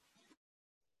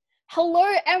Hello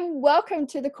and welcome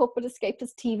to the Corporate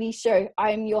Escapists TV show.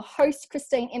 I am your host,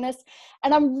 Christine Innes,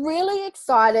 and I'm really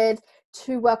excited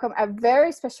to welcome a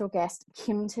very special guest,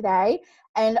 Kim, today.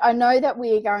 And I know that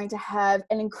we are going to have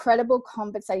an incredible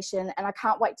conversation, and I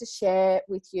can't wait to share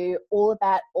with you all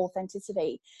about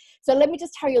authenticity. So let me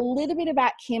just tell you a little bit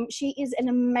about Kim. She is an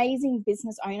amazing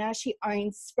business owner. She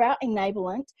owns Sprout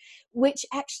Enablement, which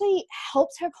actually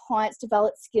helps her clients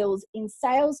develop skills in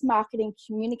sales, marketing,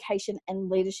 communication, and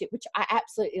leadership, which I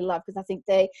absolutely love because I think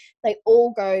they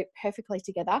all go perfectly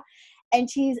together. And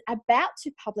she's about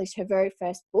to publish her very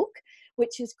first book,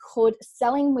 which is called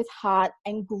Selling with Heart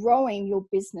and Growing Your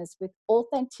Business with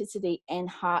Authenticity and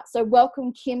Heart. So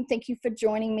welcome, Kim. Thank you for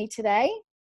joining me today.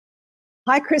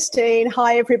 Hi, Christine.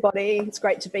 Hi, everybody. It's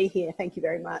great to be here. Thank you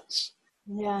very much.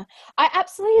 Yeah, I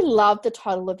absolutely love the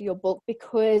title of your book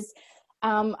because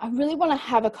I really want to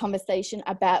have a conversation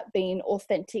about being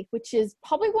authentic, which is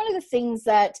probably one of the things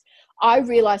that I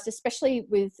realized, especially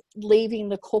with leaving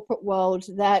the corporate world,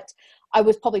 that I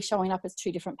was probably showing up as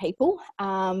two different people.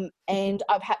 And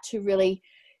I've had to really,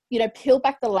 peel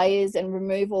back the layers and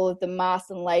remove all of the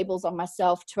masks and labels on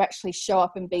myself to actually show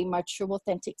up and be my true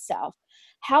authentic self.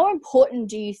 How important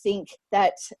do you think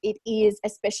that it is,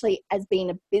 especially as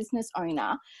being a business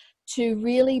owner, to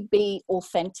really be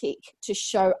authentic, to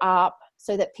show up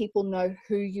so that people know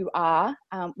who you are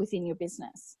within your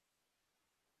business?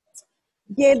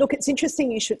 Yeah, look, it's interesting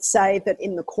you should say that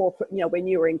in the corporate, when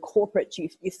you were in corporate, you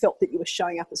felt that you were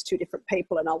showing up as two different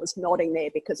people, and I was nodding there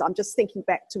because I'm just thinking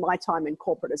back to my time in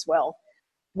corporate as well,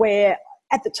 where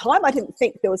at the time I didn't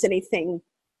think there was anything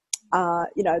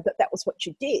that was what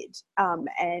you did.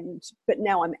 But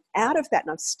now I'm out of that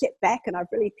and I've stepped back and I've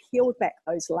really peeled back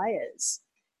those layers.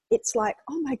 It's like,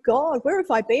 oh my God, where have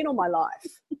I been all my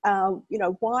life?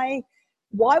 Why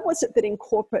was it that in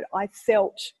corporate I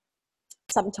felt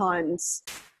sometimes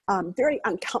very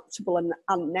uncomfortable and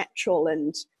unnatural?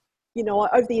 And,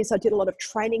 over the years I did a lot of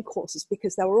training courses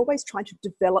because they were always trying to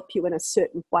develop you in a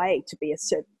certain way to be a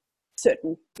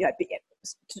certain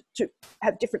to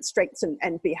have different strengths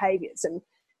and behaviors. And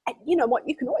you know what,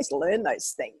 you can always learn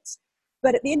those things.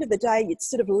 But at the end of the day, you'd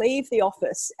sort of leave the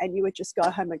office and you would just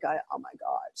go home and go, oh my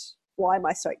God, why am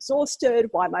I so exhausted?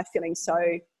 Why am I feeling so,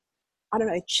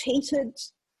 cheated?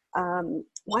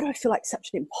 Why do I feel like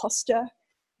such an imposter?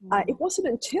 It wasn't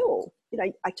until,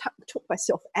 I took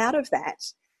myself out of that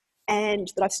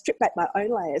and that I've stripped back my own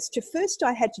layers to first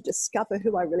I had to discover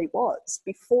who I really was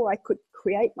before I could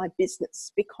create my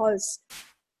business. Because,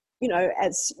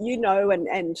 as you know,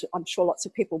 and I'm sure lots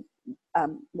of people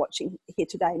watching here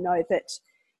today know that,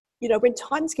 when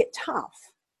times get tough,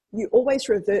 you always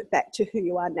revert back to who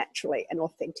you are naturally and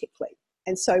authentically.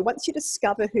 And so once you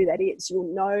discover who that is,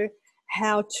 you'll know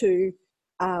how to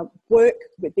work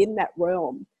within that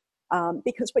realm.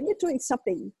 Because when you're doing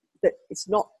something that is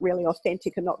not really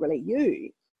authentic and not really you,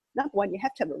 number one, you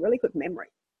have to have a really good memory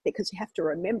because you have to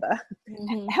remember,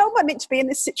 how am I meant to be in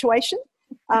this situation?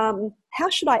 How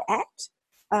should I act?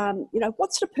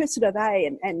 What sort of person are they?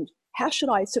 And how should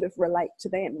I sort of relate to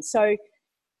them? So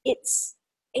it's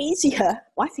easier.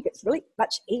 I think it's really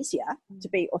much easier to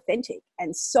be authentic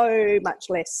and so much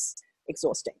less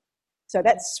exhausting. So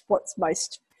that's what's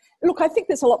most, look, I think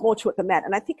there's a lot more to it than that.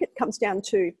 And I think it comes down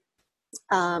to,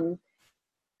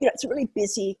 it's a really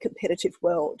busy, competitive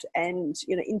world. And,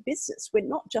 in business, we're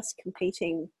not just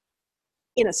competing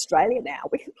in Australia now,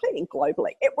 we're competing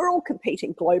globally. We're all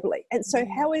competing globally. And so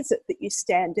how is it that you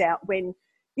stand out when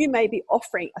you may be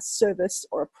offering a service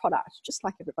or a product just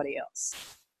like everybody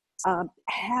else?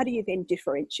 How do you then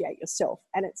differentiate yourself?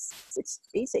 And it's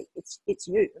easy. It's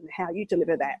you and how you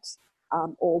deliver that,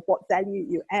 or what value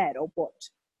you add, or what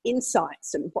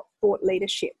insights and what thought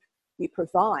leadership you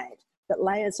provide that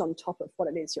layers on top of what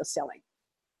it is you're selling.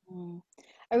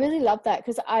 I really love that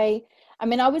because I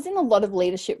was in a lot of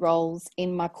leadership roles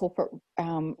in my corporate,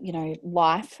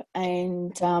 life,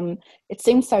 and it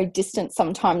seems so distant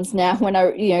sometimes now when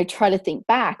I, try to think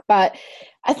back. But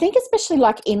I think especially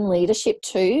like in leadership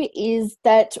too, is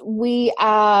that we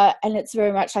are, and it's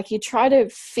very much like you try to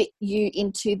fit you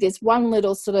into this one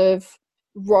little sort of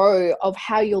row of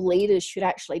how your leaders should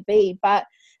actually be. But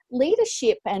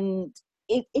leadership and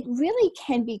it really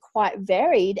can be quite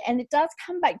varied, and it does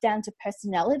come back down to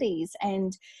personalities.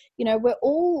 And, we're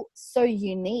all so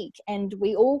unique and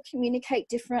we all communicate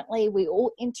differently. We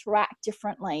all interact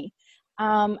differently.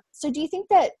 So do you think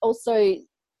that also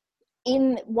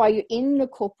while you're in the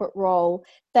corporate role,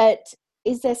 that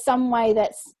is there some way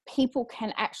that people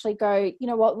can actually go,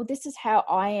 well, this is how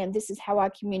I am. This is how I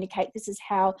communicate. This is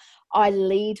how I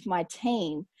lead my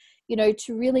team. you know,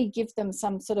 to really give them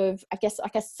some sort of, I guess,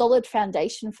 like a solid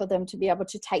foundation for them to be able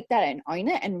to take that and own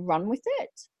it and run with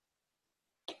it?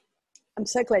 I'm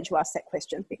so glad you asked that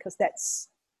question, because that's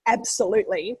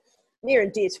absolutely near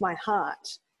and dear to my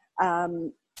heart.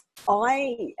 I'm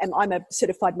a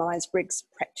certified Myers-Briggs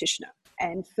practitioner,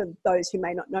 and for those who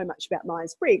may not know much about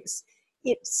Myers-Briggs,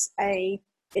 it's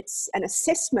an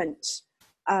assessment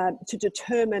to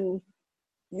determine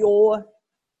your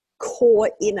core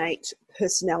innate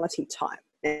personality type.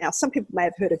 Now, some people may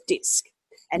have heard of DISC,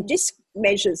 and DISC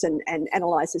measures and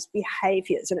analyzes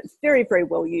behaviours, and it's very, very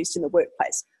well used in the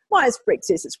workplace. Myers-Briggs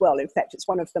is as well. In fact, it's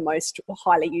one of the most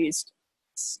highly used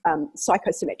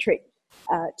psychometric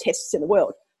tests in the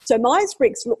world. So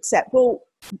Myers-Briggs looks at, well,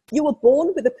 you were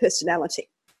born with a personality.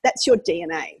 That's your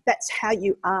DNA. That's how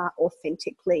you are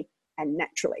authentically and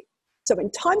naturally. So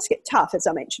when times get tough, as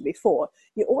I mentioned before,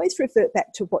 you always revert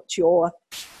back to what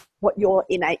your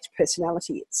innate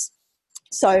personality is.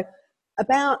 So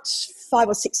about 5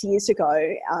 or 6 years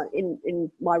ago,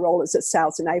 in my role as a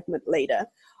sales enablement leader,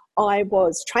 I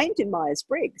was trained in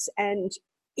Myers-Briggs, and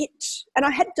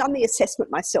I had done the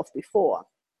assessment myself before.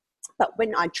 But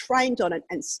when I trained on it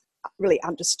and really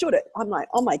understood it, I'm like,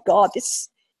 oh my God,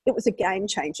 it was a game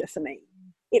changer for me.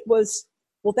 It was,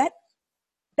 well,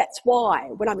 that's why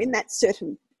when I'm in that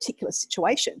certain particular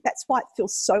situation, that's why it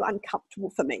feels so uncomfortable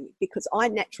for me, because I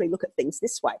naturally look at things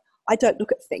this way. I don't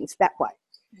look at things that way.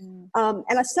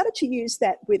 And I started to use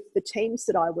that with the teams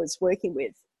that I was working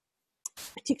with,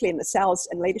 particularly in the sales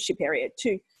and leadership area,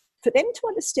 for them to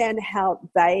understand how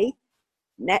they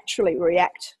naturally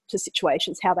react to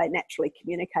situations, how they naturally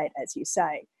communicate, as you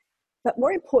say. But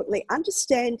more importantly,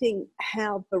 understanding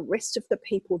how the rest of the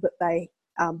people that they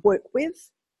work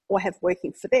with or have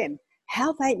working for them,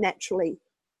 how they naturally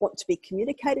want to be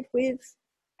communicated with,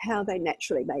 how they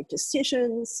naturally make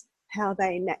decisions, how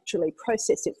they naturally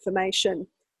process information.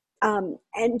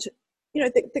 And, you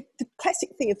know, the classic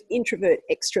thing of introvert,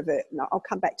 extrovert, and I'll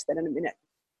come back to that in a minute.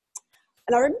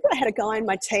 And I remember I had a guy in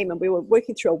my team, and we were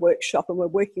working through a workshop, and we were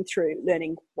working through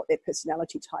learning what their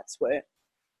personality types were.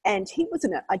 And he was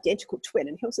an identical twin,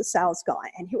 and he was a sales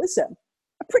guy, and he was a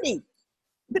pretty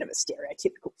bit of a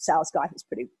stereotypical sales guy who was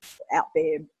pretty out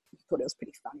there, thought it was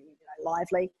pretty funny, you know,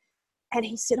 lively. And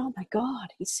he said, oh my God,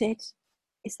 he said,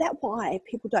 is that why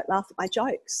people don't laugh at my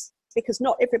jokes? Because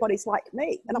not everybody's like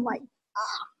me. And I'm like,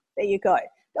 there you go.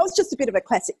 That was just a bit of a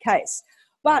classic case.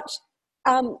 But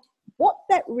what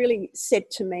that really said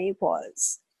to me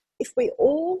was, if we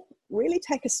all really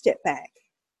take a step back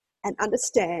and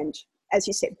understand, as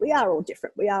you said, we are all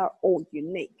different, we are all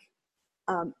unique.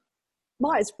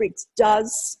 Myers-Briggs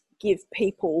does give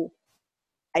people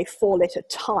a 4-letter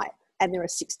type, and there are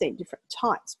 16 different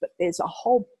types, but there's a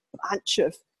whole bunch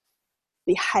of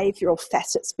behavioural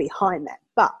facets behind that.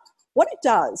 But what it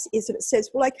does is that it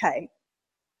says, well, okay,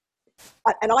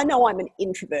 and I know I'm an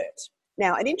introvert.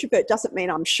 Now, an introvert doesn't mean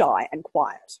I'm shy and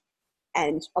quiet.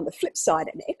 And on the flip side,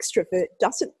 an extrovert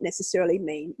doesn't necessarily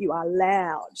mean you are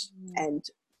loud and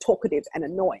talkative and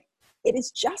annoying. It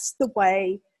is just the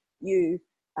way you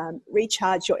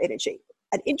recharge your energy.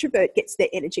 An introvert gets their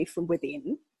energy from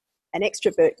within. An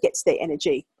extrovert gets their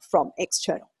energy from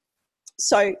external.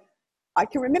 So I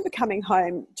can remember coming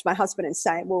home to my husband and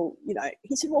saying, well, you know,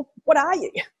 he said, well, what are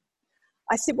you?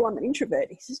 I said, well, I'm an introvert.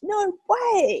 He says, no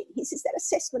way. He says, that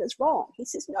assessment is wrong. He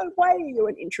says, no way you're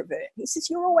an introvert. He says,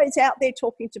 you're always out there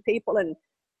talking to people and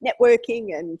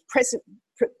networking and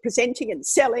presenting and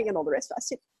selling and all the rest. I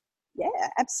said, yeah,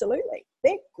 absolutely.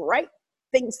 They're great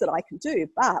things that I can do.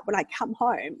 But when I come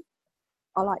home,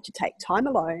 I like to take time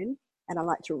alone, and I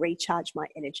like to recharge my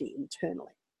energy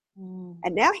internally.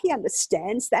 And now he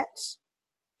understands that.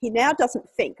 He now doesn't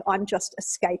think I'm just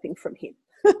escaping from him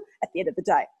at the end of the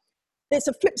day. There's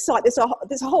a flip side. There's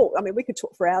a whole, I mean, we could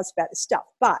talk for hours about this stuff,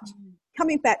 but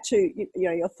coming back to, you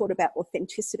know, your thought about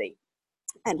authenticity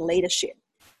and leadership.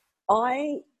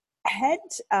 I had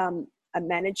a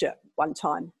manager one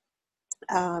time,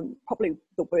 probably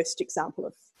the worst example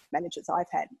of managers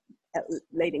I've had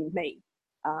leading me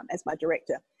as my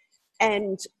director.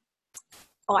 And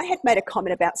I had made a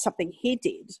comment about something he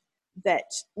did that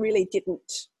really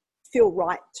didn't feel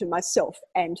right to myself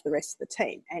and the rest of the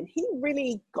team. And he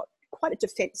really got quite a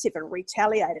defensive and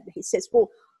retaliated. He says, well,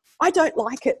 I don't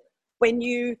like it when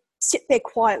you sit there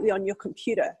quietly on your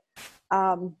computer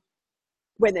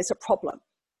when there's a problem,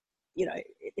 you know,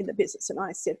 in the business. And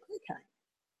I said, okay.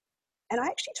 And I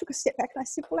actually took a step back and I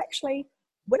said, well, actually,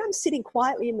 when I'm sitting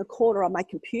quietly in the corner on my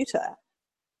computer,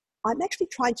 I'm actually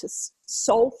trying to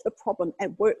solve the problem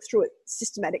and work through it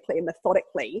systematically and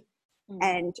methodically.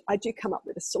 And I do come up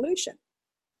with a solution.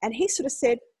 And he sort of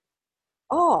said,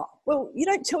 oh, well, you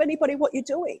don't tell anybody what you're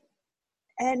doing.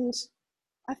 And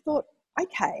I thought,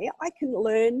 okay, I can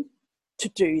learn to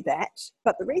do that.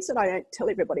 But the reason I don't tell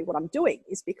everybody what I'm doing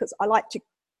is because I like to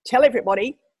tell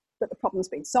everybody that the problem's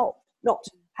been solved, not,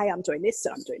 hey, I'm doing this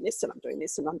and I'm doing this and I'm doing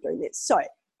this and I'm doing this. So,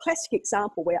 classic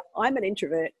example where I'm an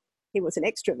introvert, he was an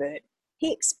extrovert.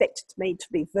 He expected me to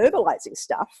be verbalizing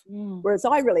stuff, whereas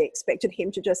I really expected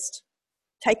him to just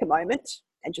take a moment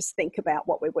and just think about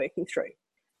what we're working through.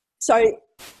 So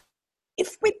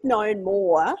if we'd known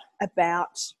more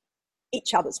about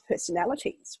each other's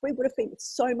personalities, we would have been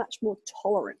so much more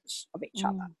tolerant of each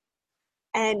other.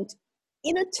 And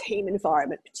in a team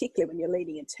environment, particularly when you're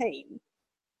leading a team,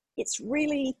 it's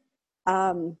really,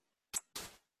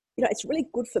 it's really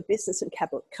good for business and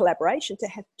collaboration to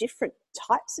have different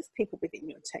types of people within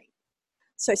your team.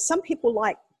 So some people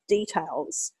like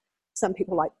details, some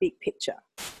people like big picture,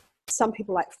 some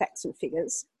people like facts and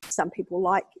figures, some people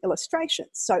like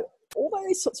illustrations. So all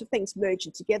those sorts of things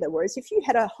merging together. Whereas if you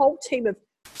had a whole team of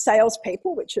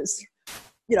salespeople, which is,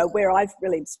 where I've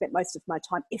really spent most of my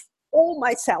time, if all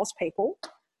my salespeople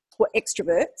were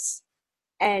extroverts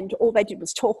and all they did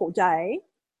was talk all day,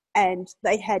 and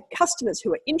they had customers who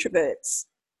were introverts,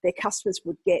 their customers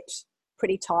would get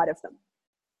pretty tired of them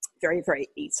very, very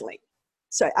easily.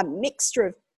 So a mixture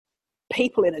of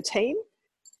people in a team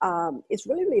is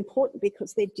really, really important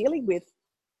because they're dealing with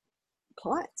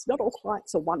clients. Not all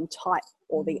clients are one type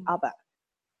or the other.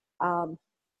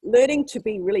 Learning to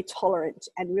be really tolerant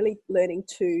and really learning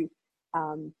to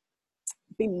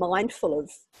be mindful of,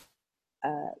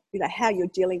 how you're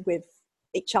dealing with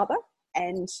each other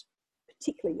and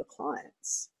particularly your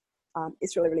clients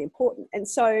is really, really important. And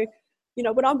so,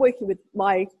 when I'm working with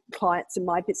my clients and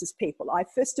my business people, I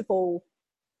first of all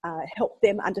help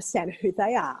them understand who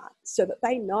they are so that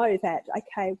they know that,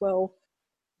 okay, well,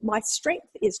 my strength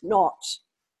is not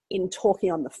in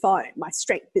talking on the phone. My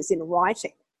strength is in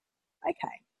writing.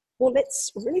 Okay, well,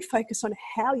 let's really focus on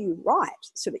how you write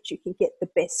so that you can get the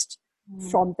best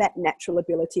from that natural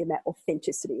ability and that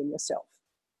authenticity in yourself.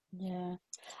 Yeah.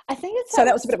 I think it's so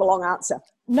that was a bit of a long answer.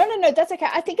 No, that's okay.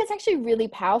 I think it's actually really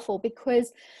powerful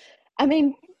because,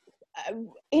 in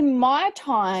my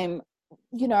time,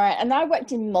 and I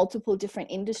worked in multiple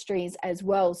different industries as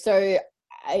well. So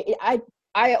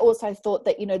I also thought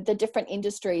that, the different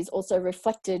industries also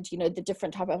reflected, the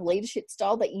different type of leadership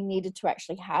style that you needed to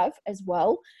actually have as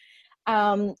well.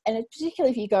 And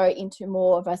particularly if you go into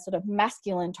more of a sort of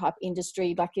masculine type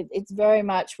industry, like it's very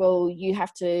much, well, you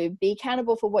have to be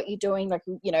accountable for what you're doing. Like,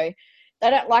 they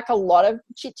don't like a lot of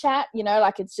chit chat,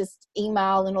 like it's just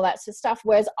email and all that sort of stuff.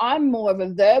 Whereas I'm more of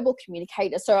a verbal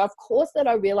communicator. So of course that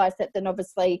I realized that then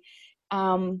obviously,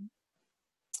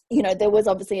 there was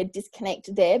obviously a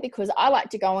disconnect there because I like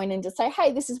to go in and just say,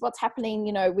 hey, this is what's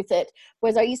happening, with it.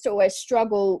 Whereas I used to always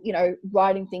struggle,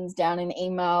 writing things down in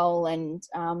email. And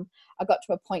I got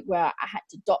to a point where I had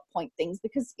to dot point things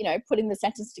because, putting the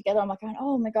sentence together, I'm like,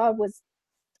 oh my God,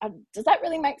 does that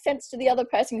really make sense to the other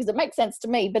person? Because it makes sense to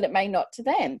me, but it may not to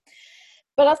them.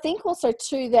 But I think also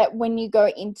too that when you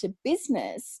go into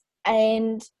business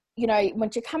and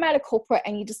once you come out of corporate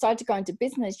and you decide to go into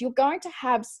business, you're going to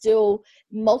have still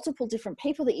multiple different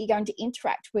people that you're going to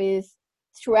interact with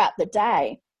throughout the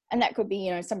day. And that could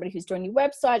be, somebody who's doing your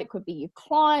website. It could be your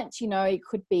clients, it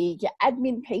could be your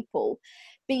admin people.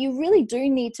 But you really do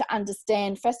need to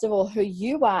understand, first of all, who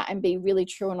you are and be really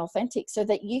true and authentic so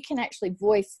that you can actually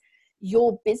voice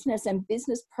your business and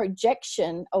business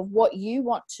projection of what you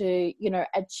want to,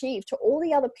 achieve to all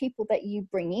the other people that you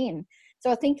bring in. So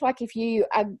I think like if you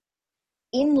are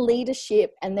in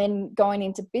leadership and then going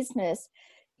into business,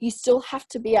 you still have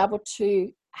to be able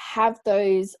to have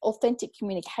those authentic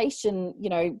communication,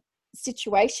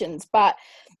 situations, but,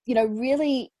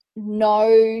 really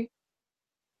know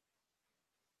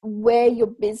where your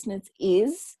business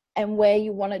is and where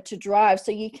you want it to drive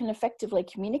so you can effectively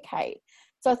communicate.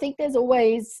 So I think there's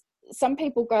always, some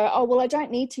people go, oh, well, I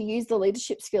don't need to use the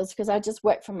leadership skills because I just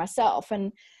work for myself.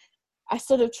 And I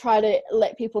sort of try to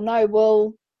let people know,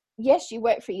 well, yes, you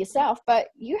work for yourself, but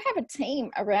you have a team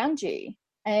around you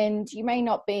and you may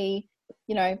not be,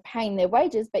 paying their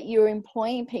wages, but you're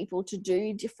employing people to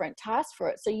do different tasks for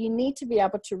it. So you need to be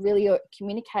able to really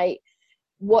communicate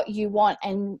what you want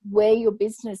and where your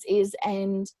business is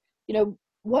and,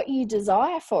 what you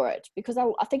desire for it. Because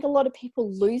I think a lot of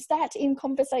people lose that in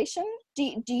conversation. Do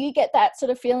you get that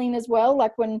sort of feeling as well?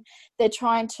 Like when they're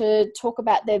trying to talk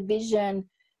about their vision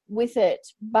with it,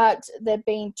 but they're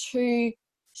being too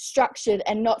structured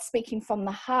and not speaking from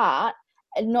the heart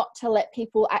and not to let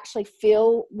people actually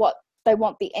feel what they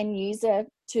want the end user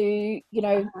to,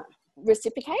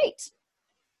 reciprocate.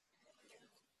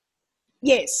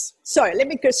 Yes. So let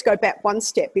me just go back one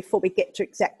step before we get to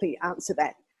exactly answer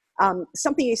that.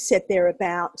 Something you said there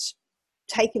about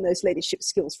taking those leadership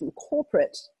skills from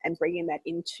corporate and bringing that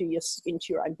into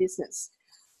your own business.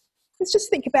 Let's just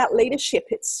think about leadership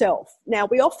itself. Now,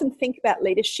 we often think about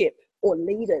leadership or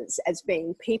leaders as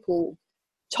being people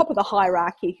top of the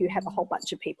hierarchy who have a whole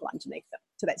bunch of people underneath them.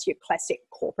 So that's your classic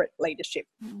corporate leadership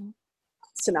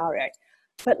scenario.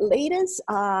 But leaders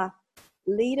are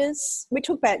leaders. We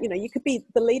talk about, you could be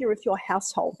the leader of your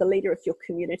household, the leader of your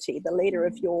community, the leader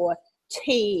of your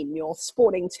team, your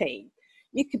sporting team.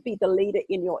 You could be the leader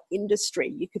in your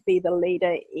industry. You could be the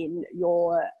leader in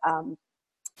your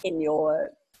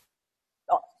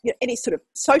any sort of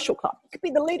social club. You could be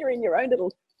the leader in your own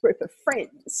little group of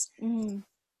friends.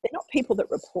 They're not people that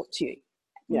report to you.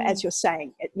 As you're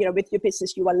saying, with your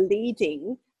business, you are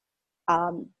leading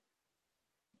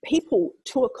people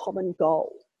to a common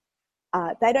goal.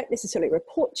 They don't necessarily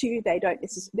report to you. They don't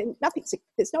necessarily,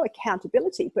 there's no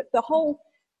accountability, but the whole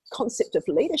concept of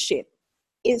leadership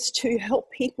is to help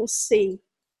people see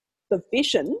the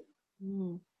vision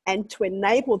and to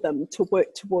enable them to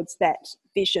work towards that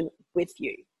vision with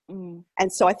you.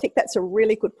 And so I think that's a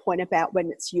really good point about when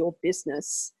it's your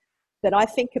business that I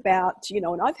think about,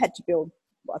 and I've had to build,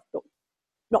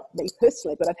 not me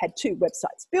personally, but I've had 2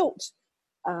 websites built.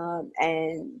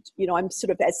 And, I'm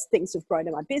sort of, as things have grown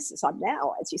in my business, I'm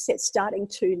now, as you said, starting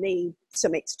to need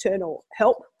some external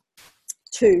help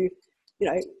to,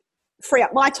 free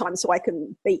up my time so I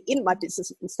can be in my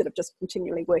business instead of just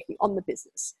continually working on the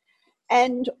business.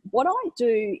 And what I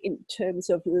do in terms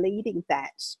of leading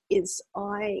that is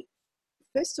I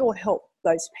first of all help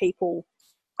those people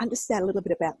understand a little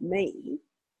bit about me,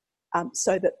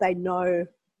 so that they know,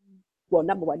 well,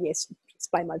 number one, yes,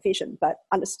 explain my vision, but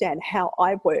understand how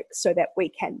I work so that we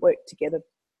can work together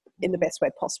in the best way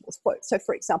possible. So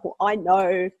for example, I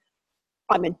know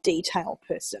I'm a detail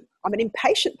person. I'm an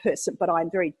impatient person, but I'm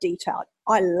very detailed.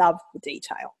 I love the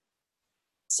detail.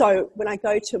 So when I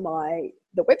go to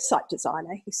the website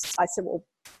designer, I said, well,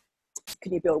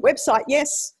 can you build a website?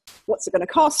 Yes. What's it going to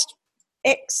cost?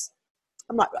 X.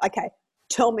 I'm like, okay,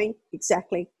 tell me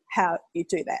exactly how you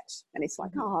do that. And it's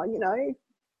like,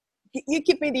 you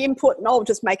give me the input and I'll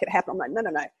just make it happen. I'm like, no.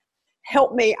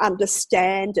 Help me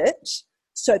understand it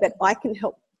so that I can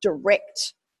help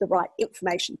direct the right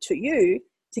information to you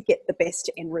to get the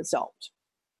best end result.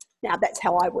 Now, that's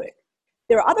how I work.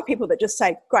 There are other people that just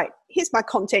say, great, here's my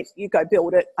content, you go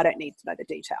build it. I don't need to know the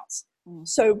details.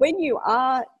 So when you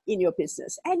are in your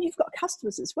business and you've got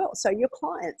customers as well, so your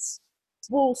clients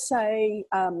will say,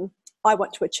 I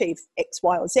want to achieve X,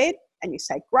 Y, or Z. And you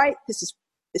say, great, this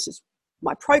is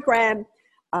my program.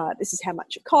 This is how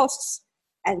much it costs.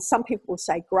 And some people will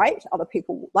say, great. Other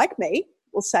people like me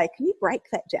will say, can you break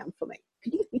that down for me?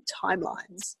 Can you give me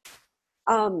timelines?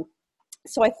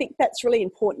 So I think that's really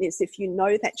important, is if you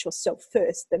know that yourself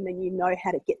first, then you know how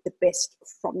to get the best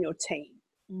from your team.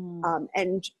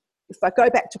 And if I go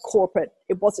back to corporate,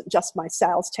 it wasn't just my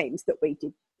sales teams that we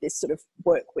did this sort of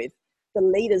work with. The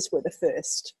leaders were the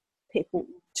first people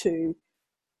to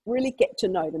really get to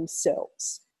know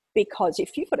themselves. Because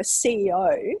if you've got a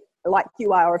CEO, like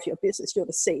you are of your business, you're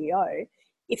the CEO,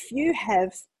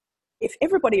 if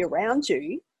everybody around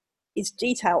you is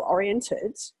detail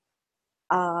oriented,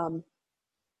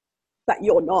 but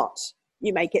you're not,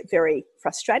 you may get very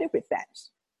frustrated with that.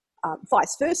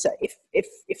 Vice versa,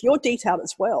 if you're detailed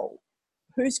as well,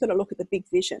 who's going to look at the big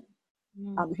vision?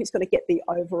 Who's going to get the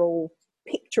overall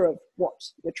picture of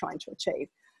what you're trying to achieve?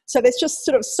 So there's just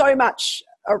sort of so much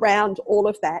around all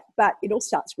of that, but it all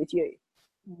starts with you.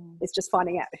 It's just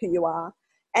finding out who you are.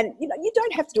 And, you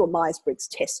don't have to do a Myers-Briggs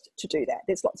test to do that.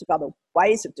 There's lots of other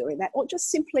ways of doing that, or just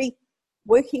simply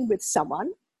working with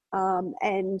someone.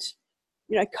 And,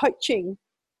 coaching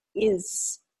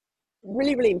is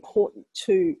really, really important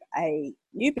to a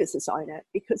new business owner,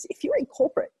 because if you're in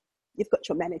corporate, you've got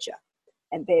your manager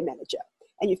and their manager,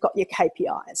 and you've got your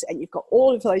KPIs, and you've got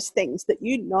all of those things that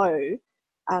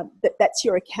that's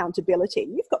your accountability.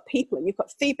 You've got people, and you've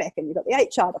got feedback, and you've got the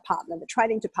HR department and the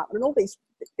training department, and all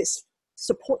this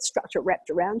support structure wrapped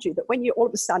around you, that when you all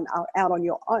of a sudden are out on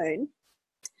your own,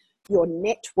 your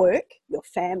network, your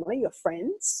family, your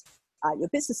friends, your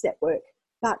business network,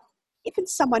 but even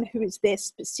someone who is there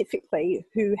specifically,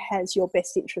 who has your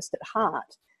best interest at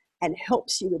heart and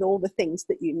helps you with all the things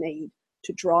that you need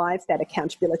to drive that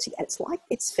accountability. And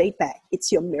it's feedback,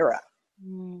 it's your mirror.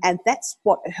 And that's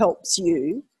what helps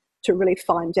you to really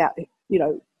find out,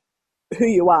 who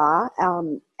you are,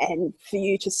 and for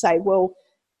you to say, well,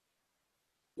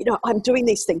 I'm doing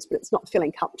these things, but it's not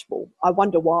feeling comfortable. I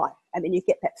wonder why. And then you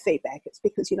get that feedback. It's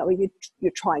because,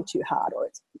 you're trying too hard, or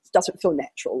it doesn't feel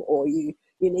natural, or you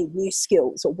need new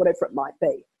skills, or whatever it might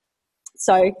be.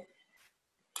 So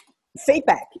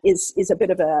feedback is a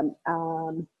bit of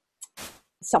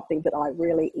something that I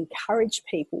really encourage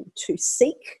people to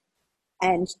seek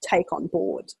and take on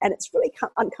board. And it's really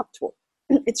uncomfortable.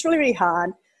 It's really, really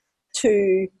hard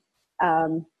to,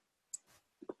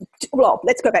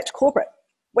 let's go back to corporate.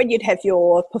 When you'd have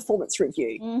your performance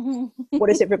review, what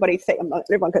does everybody think?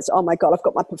 Everyone goes, oh my God, I've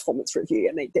got my performance review,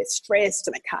 and they're stressed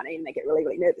and they can't eat, and they get really,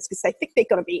 really nervous because they think they're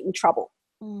going to be in trouble.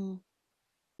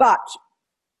 But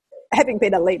having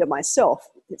been a leader myself,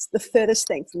 it's the furthest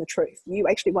thing from the truth. You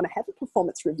actually want to have a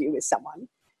performance review with someone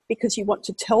because you want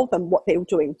to tell them what they're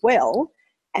doing well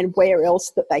and where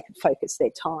else that they could focus their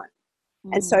time.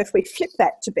 And so if we flip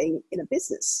that to being in a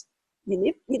business, you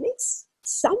need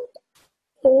some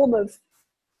form of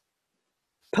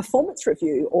performance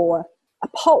review or a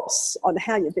pulse on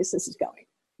how your business is going.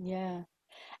 Yeah.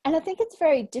 And I think it's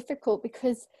very difficult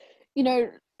because,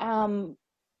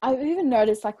 I've even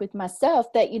noticed, like with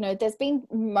myself, that, there's been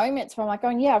moments where I'm like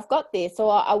going, yeah, I've got this.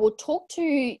 Or I will talk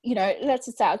to, let's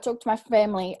just say I'll talk to my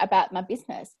family about my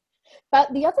business.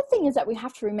 But the other thing is that we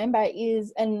have to remember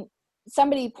is, and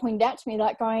somebody pointed out to me,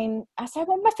 like going, I say,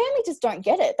 well, my family just don't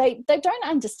get it. They don't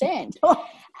understand. And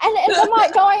I'm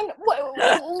like going,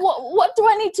 what do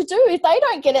I need to do? If they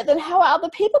don't get it, then how are other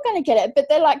people going to get it? But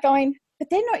they're like going, but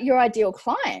they're not your ideal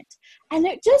client. And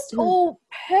it just all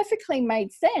perfectly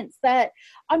made sense that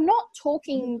I'm not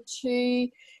talking to,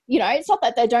 it's not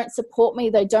that they don't support me.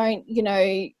 They don't,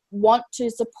 want to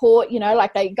support,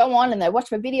 like they go on and they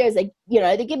watch my videos.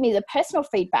 They give me the personal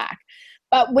feedback.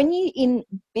 But when you're in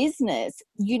business,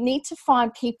 you need to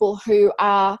find people who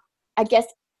are, I guess,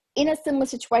 in a similar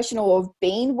situation or have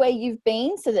been where you've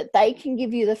been so that they can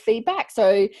give you the feedback.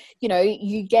 So,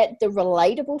 you get the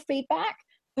relatable feedback,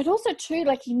 but also too,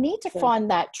 like you need to find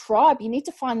that tribe. You need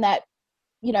to find that,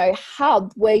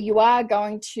 hub where you are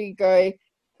going to go,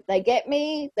 they get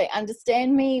me, they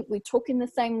understand me, we talk in the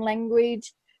same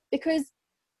language, because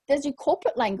there's your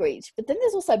corporate language, but then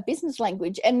there's also business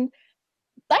language, and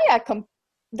they are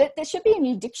there should be a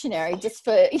new dictionary just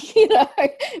for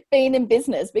being in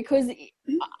business, because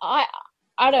I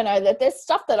don't know, that there's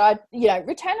stuff that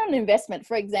return on investment,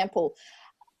 for example,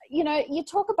 you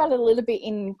talk about it a little bit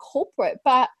in corporate,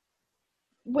 but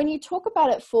when you talk about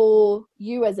it for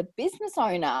you as a business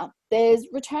owner, there's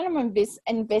return on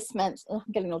investment. I'm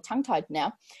getting all tongue-tied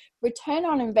now. Return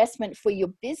on investment for your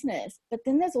business, but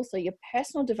then there's also your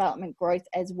personal development growth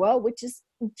as well, which is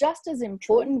just as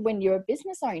important when you're a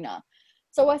business owner.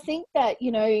 So I think that,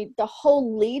 the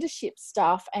whole leadership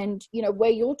stuff and,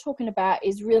 where you're talking about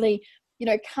is really,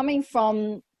 coming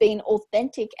from being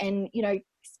authentic and,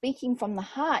 speaking from the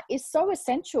heart is so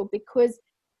essential, because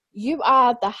you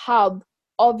are the hub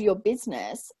of your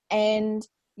business and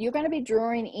you're going to be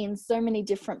drawing in so many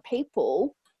different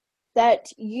people that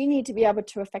you need to be able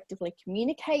to effectively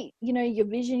communicate, your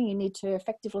vision. You need to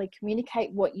effectively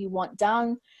communicate what you want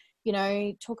done,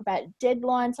 talk about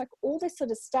deadlines, like all this sort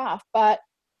of stuff. But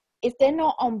if they're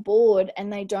not on board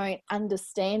and they don't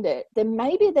understand it, then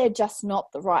maybe they're just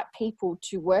not the right people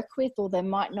to work with, or they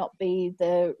might not be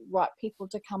the right people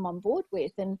to come on board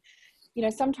with. And,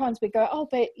 sometimes we go, oh,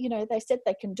 but, they said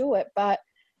they can do it. But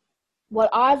what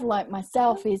I've learnt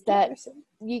myself is that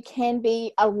you can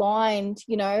be aligned,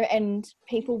 and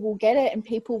people will get it and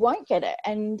people won't get it.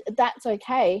 And that's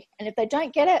okay. And if they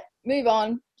don't get it, move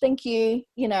on. Thank you.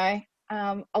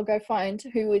 I'll go find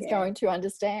who is going to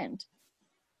understand.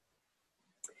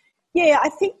 Yeah, I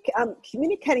think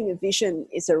communicating a vision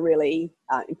is a really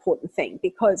important thing,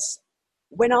 because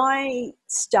when I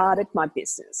started my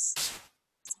business,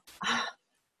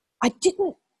 I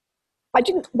didn't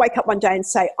wake up one day and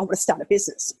say, I want to start a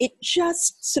business. It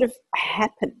just sort of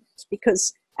happened,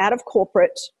 because out of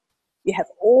corporate, you have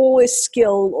all this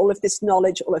skill, all of this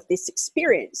knowledge, all of this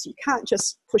experience. You can't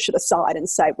just push it aside and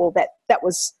say, well, that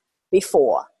was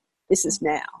before. This is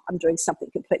now. I'm doing something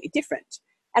completely different.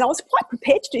 And I was quite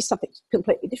prepared to do something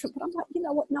completely different, but I'm like, you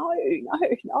know what? No.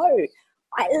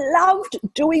 I loved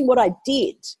doing what I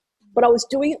did, but I was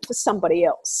doing it for somebody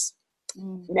else.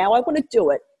 Now I want to do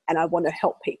it, and I want to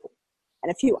help people.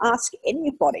 And if you ask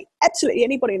anybody, absolutely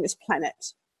anybody on this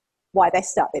planet, why they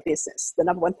start their business, the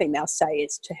number one thing they'll say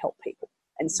is to help people.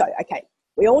 And so, okay,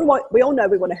 we all know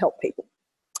we want to help people.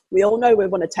 We all know we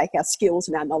want to take our skills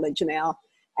and our knowledge and our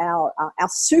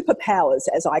superpowers,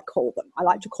 as I call them. I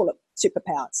like to call it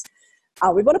superpowers.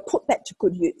 We want to put that to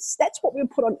good use. That's what we were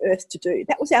put on earth to do.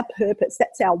 That was our purpose.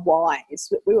 That's our why. Is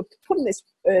that we were put on this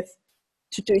earth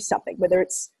to do something, whether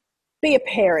it's be a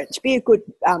parent, be a good,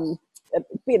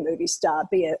 be a movie star,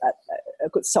 be a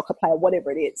good soccer player,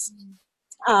 whatever it is.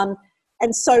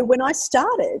 And so when I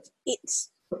started,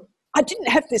 I didn't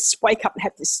have this wake up and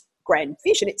have this grand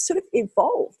vision. It sort of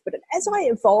evolved. But as I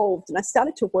evolved and I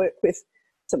started to work with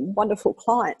some wonderful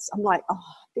clients, I'm like,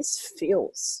 oh, this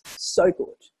feels so good.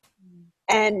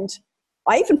 And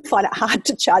I even find it hard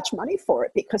to charge money for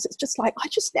it because it's just like, I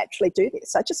just naturally do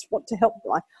this. I just want to help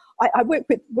them. I work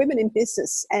with women in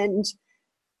business, and,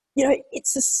 you know,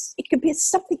 it can be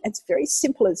something as very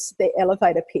simple as their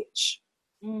elevator pitch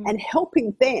and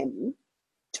helping them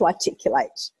to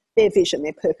articulate their vision,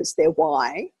 their purpose, their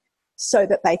why, so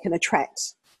that they can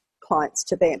attract clients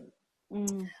to them.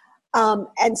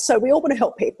 And so we all want to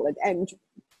help people. And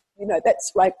you know,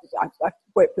 that's right. I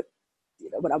work with, you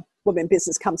know, when a woman in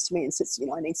business comes to me and says, you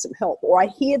know, I need some help, or I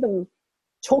hear them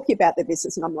talking about their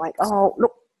business and I'm like, oh,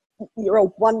 look, you're a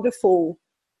wonderful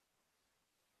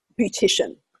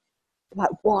beautician. Like,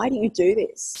 why do you do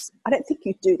this? I don't think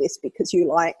you do this because you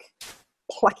like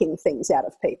plucking things out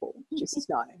of people. She says,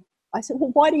 no. I said,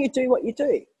 well, why do you do what you do?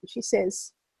 And she'll say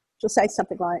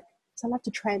something like, I love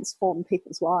to transform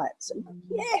people's lives. And I'm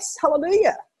like, yes,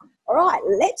 hallelujah. All right,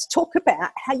 let's talk about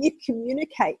how you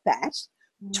communicate that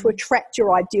to attract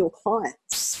your ideal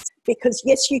clients. Because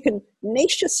yes, you can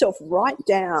niche yourself right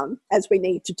down, as we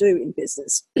need to do in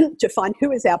business, to find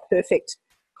who is our perfect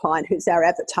client, who's our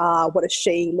avatar, what does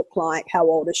she look like, how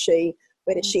old is she,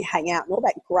 where does she hang out, and all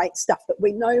that great stuff that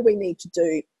we know we need to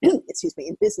do, in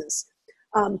business.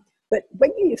 But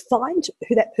when you find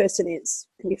who that person is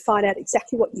and you find out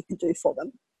exactly what you can do for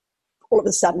them, all of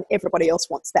a sudden everybody else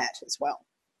wants that as well.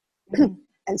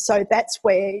 And so that's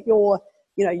where your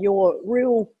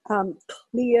real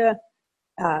clear,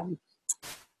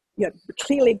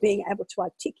 clearly being able to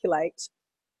articulate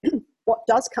what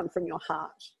does come from your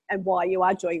heart and why you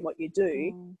are doing what you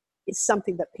do is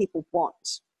something that people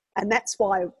want. And that's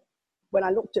why when I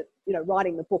looked at, you know,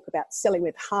 writing the book about selling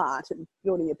with heart and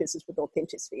building a business with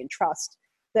authenticity and trust,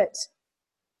 that,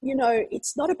 you know,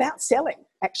 it's not about selling,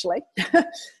 actually.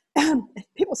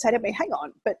 People say to me, hang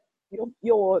on, but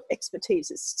your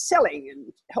expertise is selling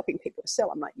and helping people to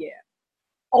sell. I'm like, yeah.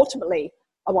 Ultimately,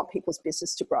 I want people's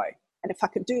business to grow. And if I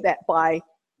can do that by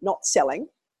not selling,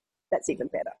 that's even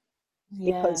better.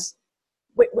 Yeah. Because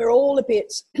we're all a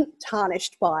bit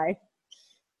tarnished by,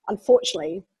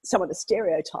 unfortunately, some of the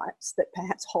stereotypes that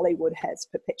perhaps Hollywood has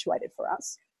perpetuated for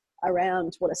us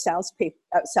around what a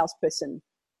salesperson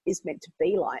is meant to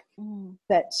be like.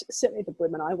 That certainly the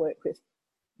women I work with,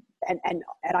 and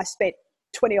I spent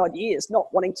 20 odd years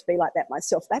not wanting to be like that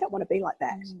myself. They don't want to be like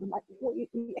that. I'm like, well,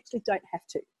 you actually don't have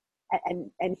to.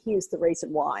 And here's the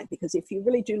reason why. Because if you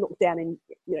really do look down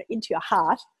into your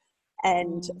heart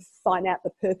and find out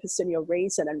the purpose and your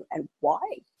reason and why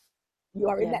you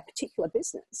are in that particular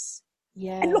business.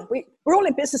 Yeah. And look, we're all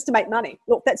in business to make money.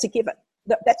 Look, that's a given.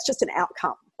 That's just an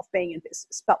outcome of being in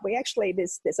business. But we actually,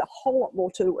 there's a whole lot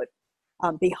more to it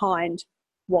behind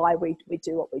why we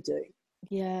do what we do.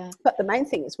 Yeah. But the main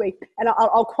thing is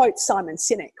I'll quote Simon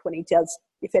Sinek when he does,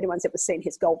 if anyone's ever seen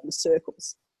his golden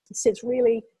circles, he says,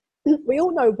 really, we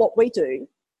all know what we do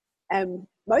and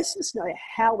most of us know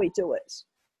how we do it.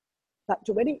 But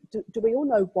do we all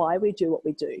know why we do what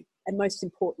we do? And most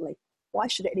importantly, why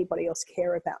should anybody else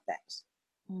care about that?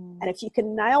 And if you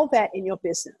can nail that in your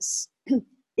business,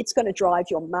 it's going to drive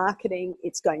your marketing.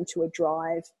 It's going to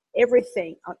drive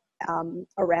everything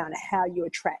around how you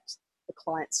attract the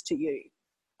clients to you,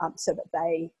 so that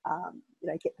they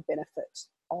get the benefit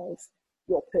of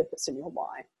your purpose and your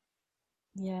why.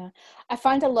 Yeah, I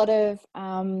find a lot of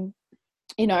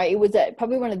it was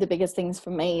probably one of the biggest things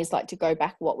for me is like to go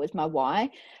back, what was my why?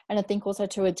 And I think also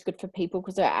too, it's good for people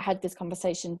because I had this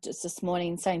conversation just this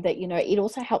morning saying that, it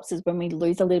also helps us when we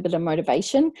lose a little bit of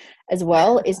motivation as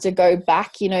well, is to go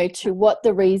back, to what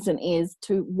the reason is,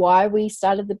 to why we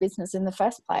started the business in the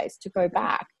first place, to go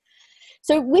back.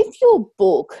 So with your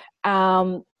book,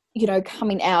 coming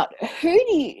out, who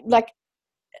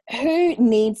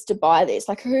needs to buy this?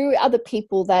 Like, who are the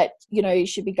people that,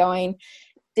 should be going,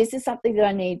 this is something that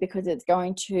I need because it's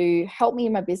going to help me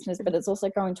in my business, but it's also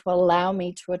going to allow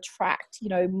me to attract,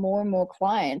 more and more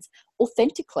clients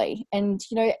authentically. And,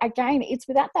 again, it's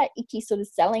without that icky sort of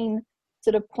selling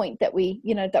sort of point that we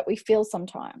feel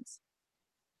sometimes.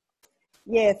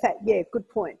 Yeah, good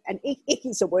point. And icky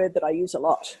is a word that I use a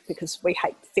lot because we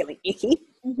hate feeling icky,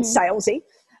 salesy.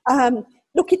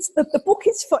 Look, the book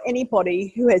is for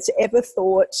anybody who has ever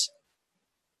thought,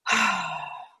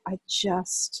 I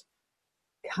just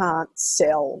can't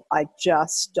sell. I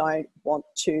just don't want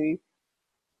to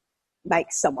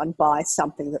make someone buy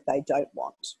something that they don't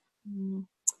want. Mm.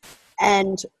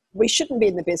 And we shouldn't be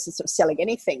in the business of selling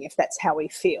anything if that's how we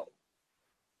feel.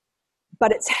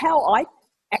 But it's how I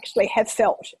actually have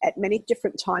felt at many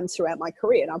different times throughout my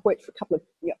career. And I've worked for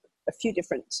a few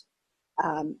different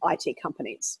IT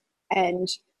companies. And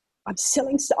I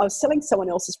was selling someone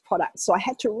else's product. So I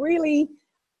had to really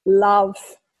love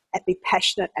and be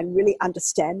passionate and really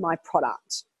understand my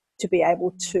product to be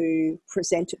able to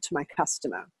present it to my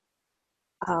customer.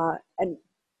 And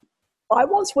I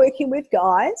was working with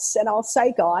guys, and I'll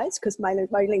say guys because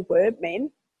mainly were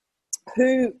men,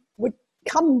 who would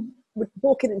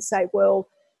walk in and say, well,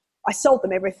 I sold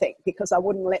them everything because I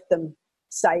wouldn't let them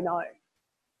say no.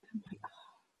 I'm like,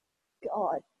 oh,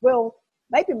 God, well,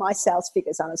 maybe my sales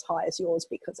figures aren't as high as yours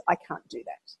because I can't do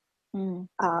that. Mm.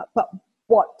 But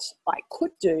what I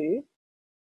could do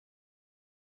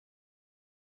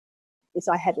is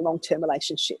I had long-term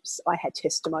relationships. I had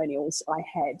testimonials.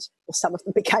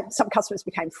 Some customers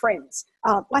became friends.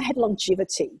 I had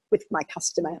longevity with my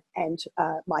customer and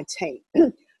my team.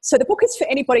 So the book is for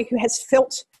anybody who has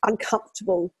felt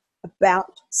uncomfortable about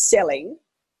selling,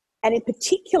 and in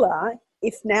particular,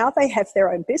 if now they have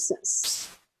their own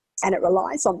business and it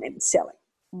relies on them selling.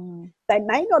 Mm. They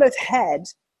may not have had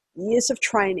years of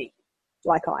training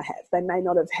like I have. They may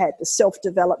not have had the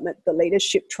self-development, the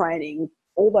leadership training,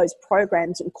 all those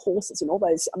programs and courses and all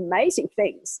those amazing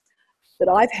things that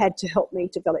I've had to help me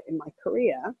develop in my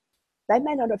career. They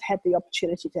may not have had the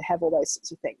opportunity to have all those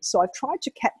sorts of things. So I've tried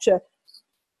to capture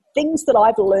things that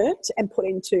I've learned and put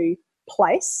into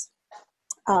place,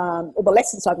 or the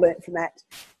lessons I've learned from that,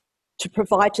 to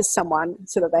provide to someone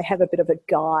so that they have a bit of a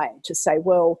guide to say,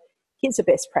 well, here's a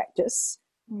best practice.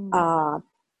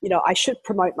 I should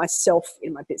promote myself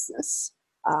in my business.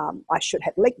 I should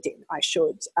have LinkedIn. I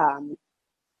should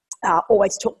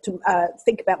always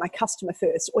think about my customer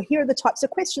first, or here are the types of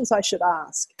questions I should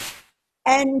ask.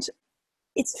 And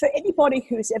it's for anybody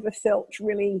who's ever felt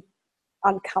really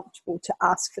uncomfortable to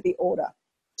ask for the order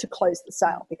to close the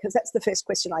sale, because that's the first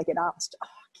question I get asked. Oh,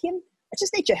 Kim, I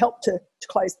just need your help to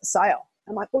close the sale.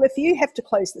 I'm like, well, if you have to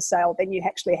close the sale, then you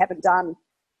actually haven't done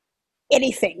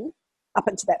anything up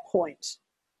until that point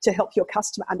to help your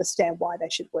customer understand why they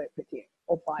should work with you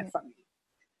or buy from you.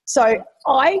 So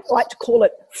I like to call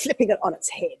it flipping it on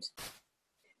its head,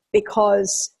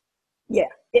 because,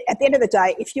 at the end of the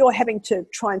day, if you're having to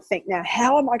try and think, now,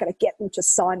 how am I going to get them to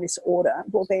sign this order?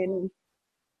 Well, then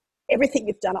everything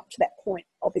you've done up to that point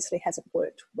obviously hasn't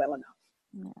worked well enough.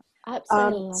 Yeah,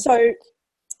 absolutely. So,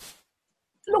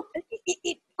 look,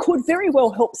 it could very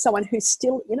well help someone who's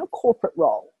still in a corporate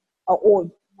role, or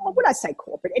when I say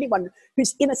corporate, anyone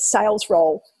who's in a sales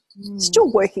role,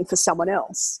 still working for someone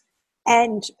else.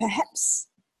 And perhaps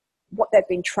what they've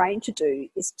been trained to do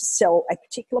is to sell a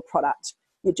particular product.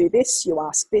 You do this, you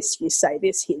ask this, you say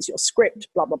this, here's your script,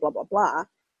 blah, blah, blah, blah, blah.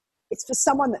 It's for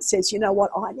someone that says, you know what,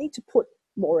 I need to put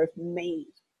more of me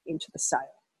into the sale.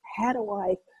 How do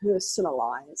I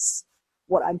personalize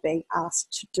what I'm being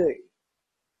asked to do?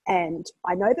 And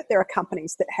I know that there are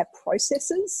companies that have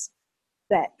processes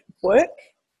that work,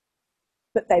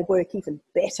 but they work even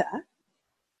better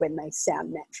when they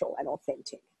sound natural and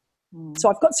authentic. So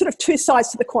I've got sort of two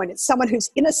sides to the coin. It's someone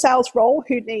who's in a sales role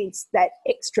who needs that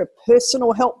extra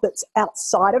personal help that's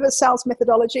outside of a sales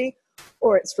methodology,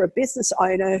 or it's for a business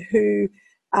owner who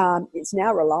is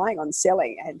now relying on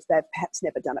selling and they've perhaps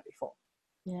never done it before.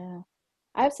 Yeah,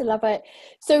 I absolutely love it.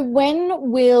 So when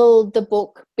will the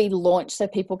book be launched so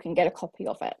people can get a copy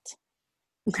of it?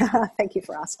 Thank you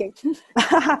for asking.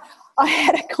 I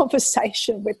had a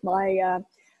conversation with my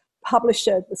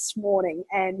publisher this morning,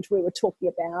 and we were talking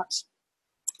about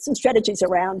some strategies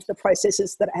around the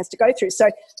processes that it has to go through. So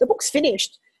the book's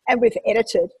finished and we've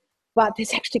edited, but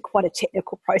there's actually quite a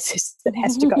technical process that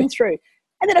has to go through.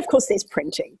 And then, of course, there's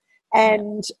printing.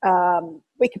 And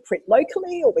we can print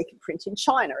locally, or we can print in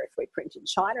China. If we print in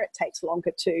China, it takes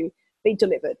longer to be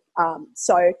delivered.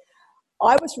 So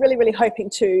I was really, really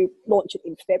hoping to launch it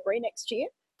in February next year,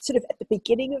 sort of at the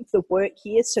beginning of the work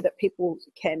year, so that people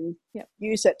can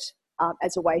use it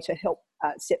as a way to help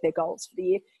set their goals for the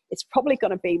year. It's probably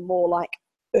going to be more like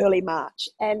early March.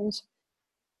 And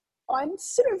I'm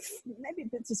sort of, maybe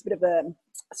this is a bit of a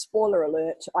spoiler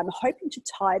alert, I'm hoping to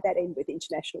tie that in with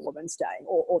International Women's Day,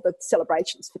 or the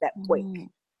celebrations for that week.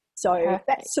 So perfect.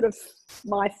 That's sort of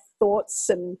my thoughts,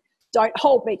 and don't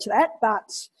hold me to that, but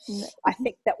I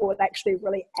think that will actually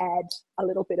really add a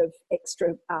little bit of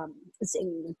extra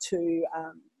zing to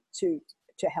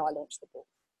how I launch the book.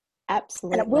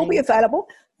 Absolutely. And it will be available.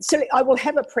 So I will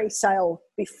have a pre-sale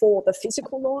before the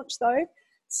physical launch, though,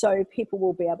 so people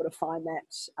will be able to find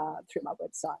that through my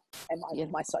website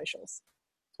and my socials.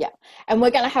 Yeah, and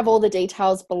we're going to have all the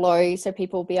details below so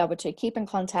people will be able to keep in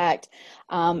contact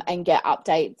and get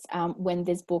updates when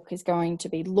this book is going to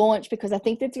be launched, because I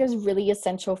think that is really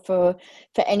essential for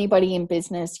anybody in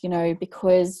business, you know,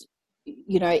 because,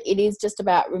 you know, it is just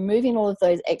about removing all of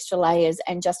those extra layers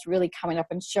and just really coming up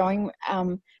and showing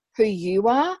who you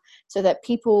are, so that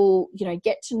people, you know,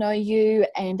 get to know you.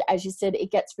 And as you said, it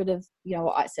gets rid of, you know,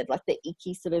 what I said, like the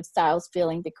icky sort of sales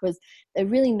feeling, because they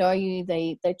really know you,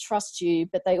 they trust you,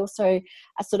 but they also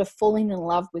are sort of falling in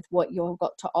love with what you've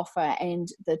got to offer and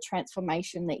the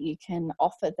transformation that you can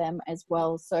offer them as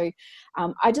well. So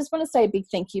I just want to say a big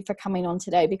thank you for coming on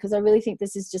today, because I really think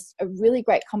this is just a really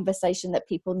great conversation that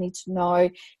people need to know,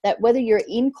 that whether you're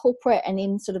in corporate and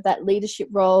in sort of that leadership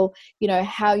role, you know,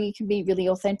 how you can be really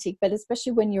authentic, but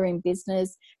especially when you're in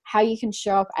business, how you can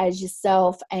show up as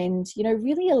yourself and, you know,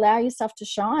 really allow yourself to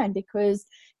shine, because,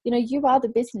 you know, you are the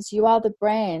business, you are the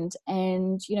brand,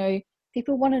 and, you know,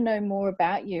 people want to know more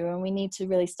about you, and we need to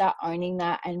really start owning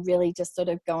that and really just sort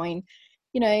of going,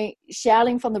 you know,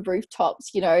 shouting from the rooftops,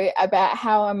 you know, about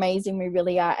how amazing we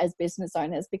really are as business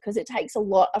owners, because it takes a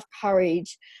lot of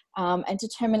courage and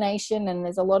determination, and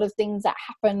there's a lot of things that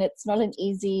happen. It's not an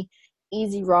easy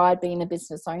ride being a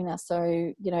business owner. So,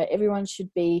 you know, everyone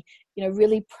should be, you know,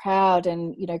 really proud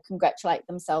and, you know, congratulate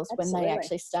themselves Absolutely. when they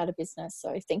actually start a business.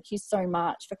 So thank you so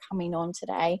much for coming on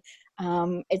today.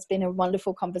 It's been a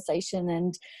wonderful conversation,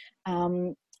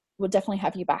 and we'll definitely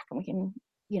have you back and we can,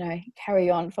 you know, carry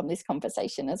on from this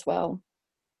conversation as well.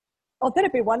 Oh,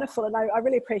 that'd be wonderful. And I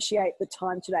really appreciate the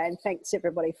time today, and thanks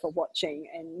everybody for watching.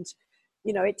 And,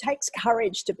 you know, it takes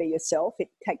courage to be yourself. It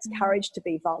takes courage to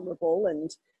be vulnerable.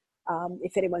 And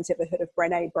if anyone's ever heard of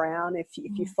Brené Brown, if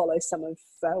you follow some of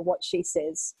what she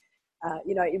says,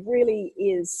 you know, it really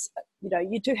is, you know,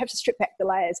 you do have to strip back the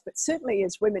layers, but certainly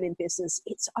as women in business,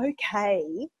 it's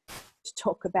okay to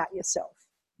talk about yourself.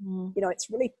 You know, it's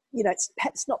really, you know, it's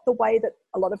perhaps not the way that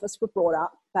a lot of us were brought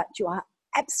up, but you are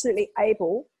absolutely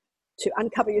able to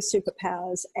uncover your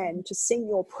superpowers and to sing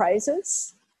your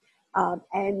praises.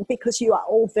 And because you are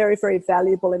all very, very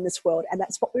valuable in this world, and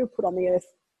that's what we were put on the earth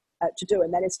to do,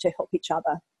 and that is to help each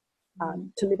other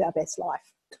to live our best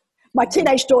life. My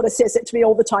teenage daughter says it to me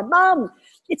all the time, Mum,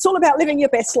 it's all about living your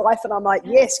best life. And I'm like,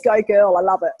 yes, go girl, I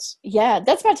love it. Yeah,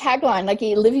 that's my tagline, like,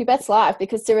 you live your best life,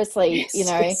 because seriously, Yes, you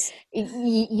know, yes.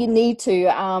 you need to,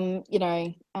 you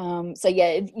know, so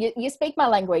yeah, you speak my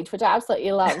language, which I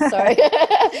absolutely love. So,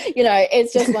 you know,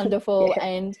 it's just wonderful. Yeah.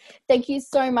 And thank you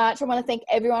so much. I want to thank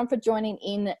everyone for joining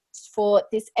in for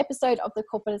this episode of the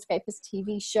Corporate Escapists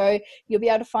TV show. You'll be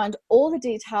able to find all the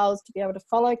details to be able to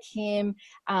follow Kim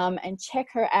and check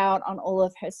her out on all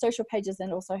of her social pages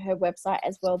and also her website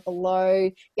as well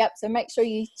below. Yep. So make sure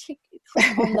you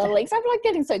click on the links. I'm like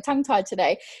getting so tongue-tied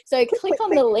today. So click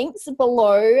on the links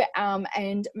below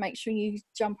and make sure you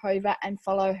jump over and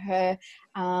follow her.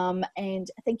 And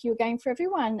thank you again for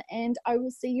everyone. And I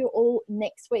will see you all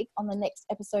next week on the next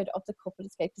episode of the Corporate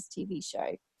Escapists TV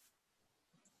show.